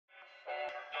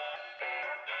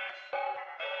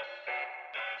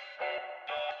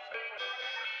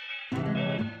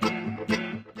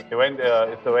event,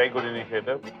 it's a very good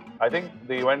initiative. I think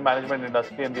the event management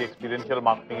industry and the experiential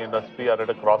marketing industry are at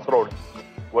a crossroads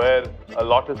where a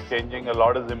lot is changing, a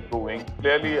lot is improving.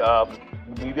 Clearly,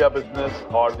 media business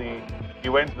or the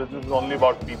events business is only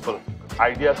about people.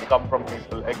 Ideas come from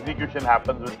people. Execution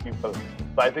happens with people.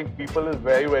 So I think people is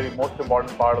very, very most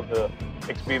important part of the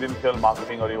experiential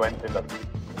marketing or events industry.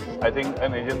 I think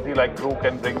an agency like True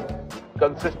can bring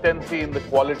consistency in the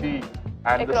quality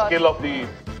and the skill of the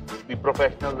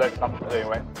professionals that come to the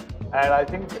event. And I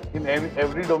think in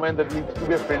every domain there needs to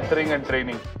be a filtering and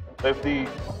training. So if the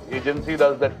agency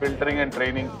does that filtering and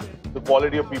training, the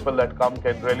quality of people that come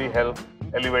can really help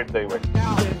elevate the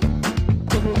event.